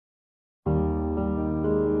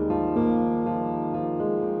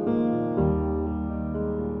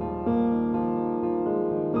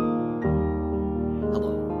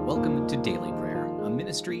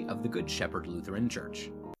ministry of the Good Shepherd Lutheran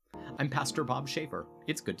Church. I'm Pastor Bob Schaefer.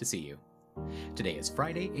 It's good to see you. Today is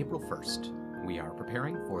Friday, April 1st. We are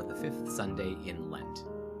preparing for the 5th Sunday in Lent.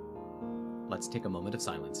 Let's take a moment of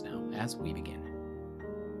silence now as we begin.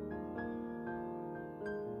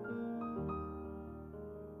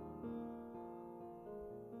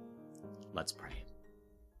 Let's pray.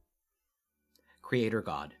 Creator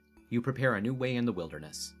God, you prepare a new way in the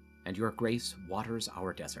wilderness, and your grace waters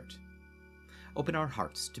our desert. Open our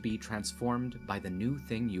hearts to be transformed by the new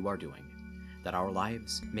thing you are doing, that our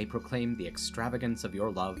lives may proclaim the extravagance of your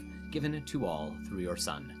love given to all through your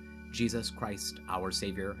Son, Jesus Christ, our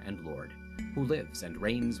Savior and Lord, who lives and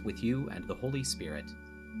reigns with you and the Holy Spirit,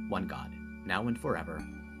 one God, now and forever.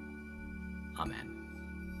 Amen.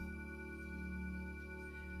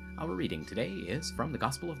 Our reading today is from the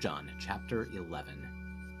Gospel of John, chapter 11.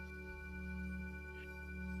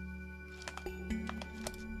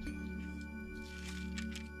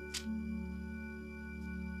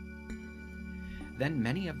 Then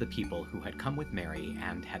many of the people who had come with Mary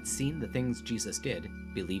and had seen the things Jesus did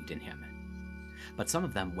believed in him. But some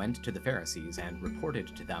of them went to the Pharisees and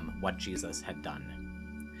reported to them what Jesus had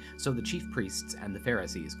done. So the chief priests and the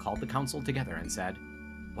Pharisees called the council together and said,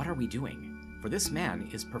 "What are we doing? For this man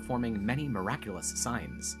is performing many miraculous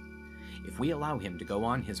signs. If we allow him to go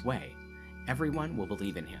on his way, everyone will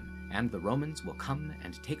believe in him, and the Romans will come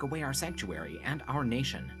and take away our sanctuary and our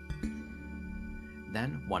nation."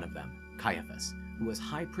 Then one of them, Caiaphas, who was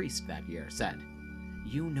high priest that year, said,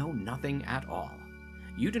 "You know nothing at all.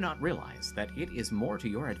 You do not realize that it is more to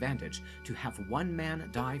your advantage to have one man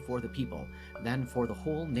die for the people than for the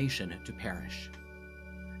whole nation to perish."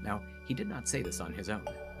 Now, he did not say this on his own,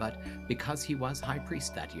 but because he was high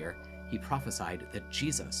priest that year, he prophesied that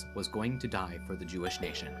Jesus was going to die for the Jewish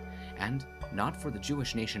nation, and not for the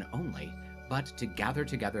Jewish nation only, but to gather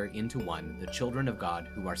together into one the children of God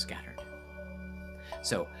who are scattered.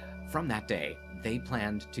 So, from that day, they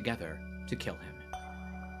planned together to kill him.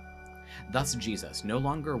 Thus Jesus no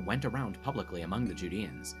longer went around publicly among the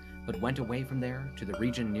Judeans, but went away from there to the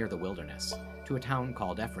region near the wilderness, to a town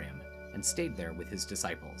called Ephraim, and stayed there with his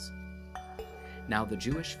disciples. Now the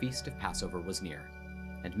Jewish feast of Passover was near,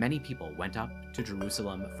 and many people went up to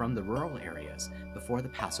Jerusalem from the rural areas before the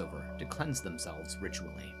Passover to cleanse themselves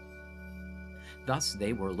ritually. Thus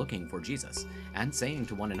they were looking for Jesus, and saying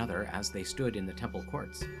to one another as they stood in the temple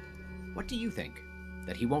courts, "What do you think,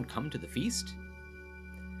 that he won't come to the feast?"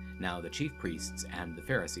 Now the chief priests and the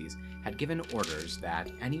Pharisees had given orders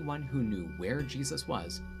that anyone who knew where Jesus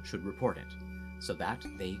was should report it, so that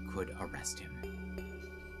they could arrest him.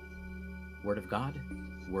 Word of God,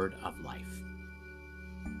 word of life.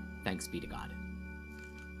 Thanks be to God.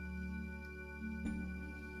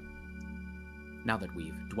 Now that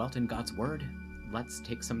we've dwelt in God's word, let's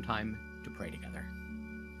take some time to pray together.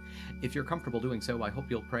 If you're comfortable doing so, I hope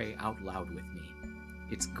you'll pray out loud with me.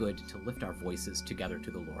 It's good to lift our voices together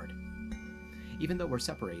to the Lord. Even though we're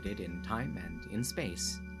separated in time and in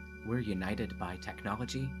space, we're united by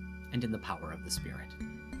technology and in the power of the Spirit.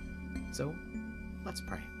 So, let's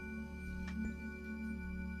pray.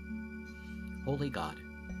 Holy God,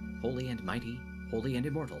 holy and mighty, holy and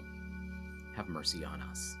immortal, have mercy on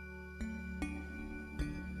us.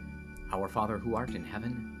 Our Father who art in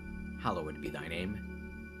heaven, hallowed be thy name.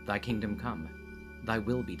 Thy kingdom come, thy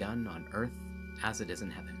will be done on earth as it is in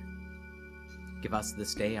heaven. Give us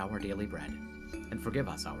this day our daily bread, and forgive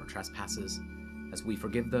us our trespasses, as we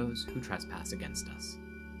forgive those who trespass against us.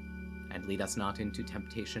 And lead us not into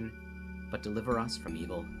temptation, but deliver us from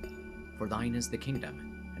evil. For thine is the kingdom,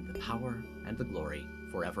 and the power, and the glory,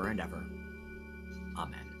 forever and ever.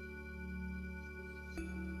 Amen.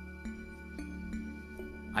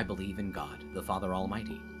 I believe in God, the Father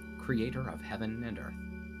Almighty, creator of heaven and earth.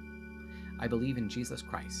 I believe in Jesus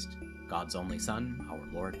Christ, God's only Son, our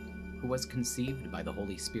Lord, who was conceived by the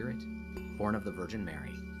Holy Spirit, born of the Virgin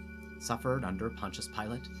Mary, suffered under Pontius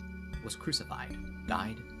Pilate, was crucified,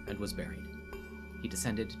 died, and was buried. He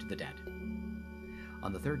descended to the dead.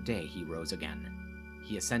 On the third day he rose again.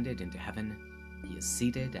 He ascended into heaven. He is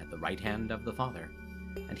seated at the right hand of the Father,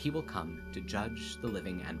 and he will come to judge the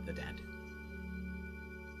living and the dead.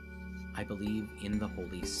 I believe in the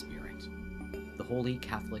Holy Spirit, the Holy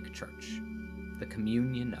Catholic Church, the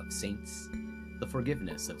communion of saints, the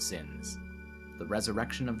forgiveness of sins, the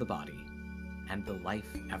resurrection of the body, and the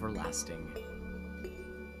life everlasting.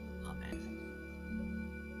 Amen.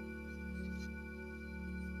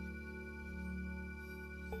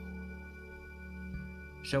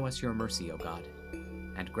 Show us your mercy, O God,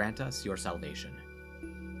 and grant us your salvation.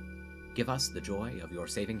 Give us the joy of your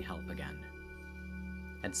saving help again,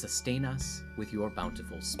 and sustain us with your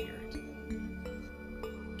bountiful Spirit.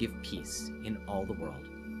 give peace in all the world,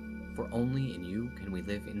 for only in you can we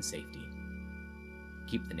live in safety.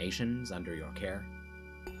 Keep the nations under your care,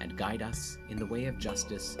 and guide us in the way of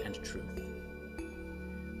justice and truth.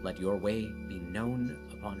 Let your way be known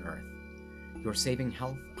upon earth, your saving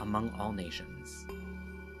health among all nations.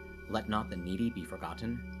 Let not the needy be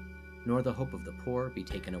forgotten, nor the hope of the poor be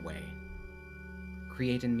taken away.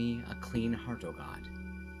 Create in me a clean heart, O God,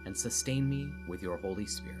 and sustain me with your Holy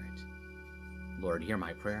Spirit. Lord, hear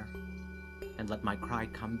my prayer, and let my cry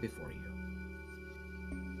come before you.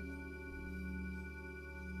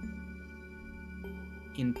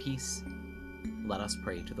 In peace, let us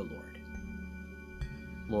pray to the Lord.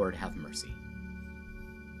 Lord, have mercy.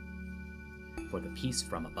 For the peace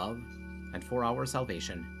from above, and for our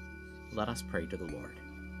salvation, let us pray to the Lord.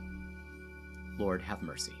 Lord, have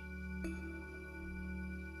mercy.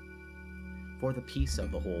 For the peace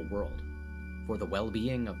of the whole world, for the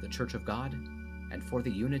well-being of the Church of God, and for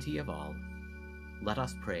the unity of all, let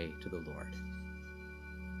us pray to the Lord.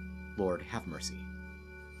 Lord, have mercy.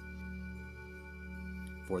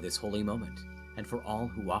 For this holy moment, and for all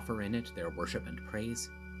who offer in it their worship and praise,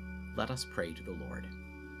 let us pray to the Lord.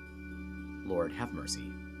 Lord, have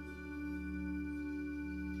mercy.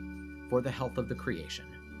 For the health of the creation,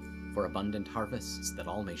 for abundant harvests that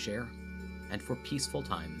all may share, and for peaceful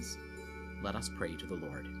times, let us pray to the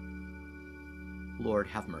Lord. Lord,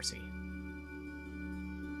 have mercy.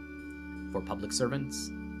 For public servants,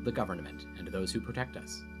 the government, and those who protect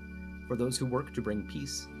us, for those who work to bring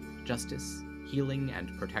peace, justice, healing,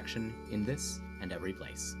 and protection in this and every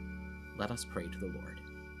place, let us pray to the Lord.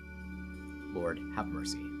 Lord, have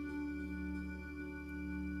mercy.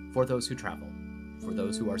 For those who travel, for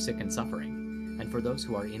those who are sick and suffering, and for those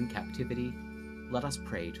who are in captivity, let us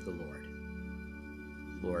pray to the Lord.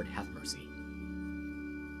 Lord, have mercy.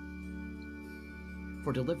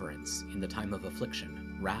 For deliverance in the time of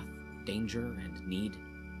affliction, wrath, danger, and need,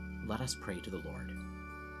 let us pray to the Lord.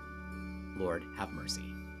 Lord, have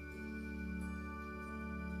mercy.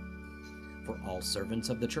 For all servants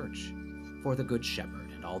of the Church, for the Good Shepherd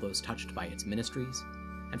and all those touched by its ministries,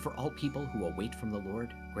 and for all people who await from the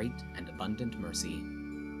Lord great and abundant mercy,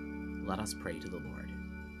 let us pray to the Lord.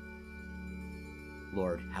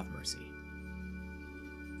 Lord, have mercy.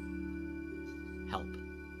 Help,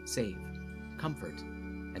 save, comfort,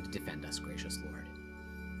 and defend us, gracious Lord.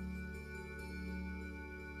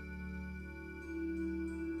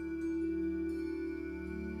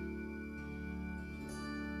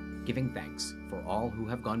 Giving thanks for all who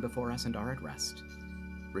have gone before us and are at rest,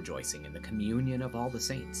 rejoicing in the communion of all the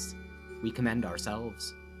saints, we commend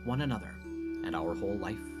ourselves, one another, and our whole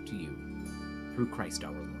life to you, through Christ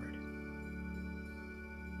our Lord.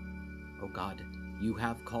 O God, you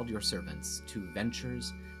have called your servants to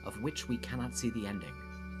ventures of which we cannot see the ending,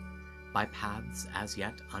 by paths as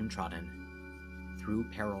yet untrodden, through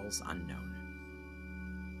perils unknown.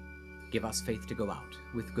 Give us faith to go out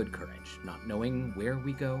with good courage, not knowing where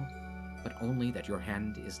we go, but only that your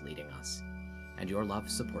hand is leading us, and your love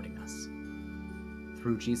supporting us.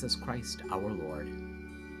 Through Jesus Christ our Lord.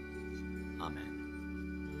 Amen.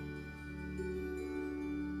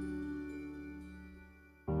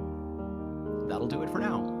 That'll do it for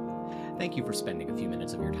now. Thank you for spending a few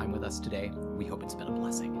minutes of your time with us today. We hope it's been a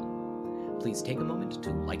blessing. Please take a moment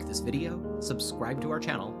to like this video, subscribe to our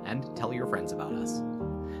channel, and tell your friends about us.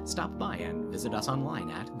 Stop by and visit us online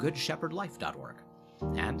at goodshepherdlife.org.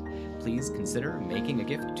 And please consider making a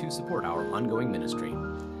gift to support our ongoing ministry.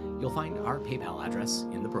 You'll find our PayPal address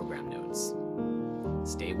in the program notes.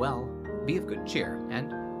 Stay well, be of good cheer,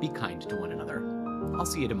 and be kind to one another. I'll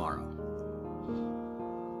see you tomorrow.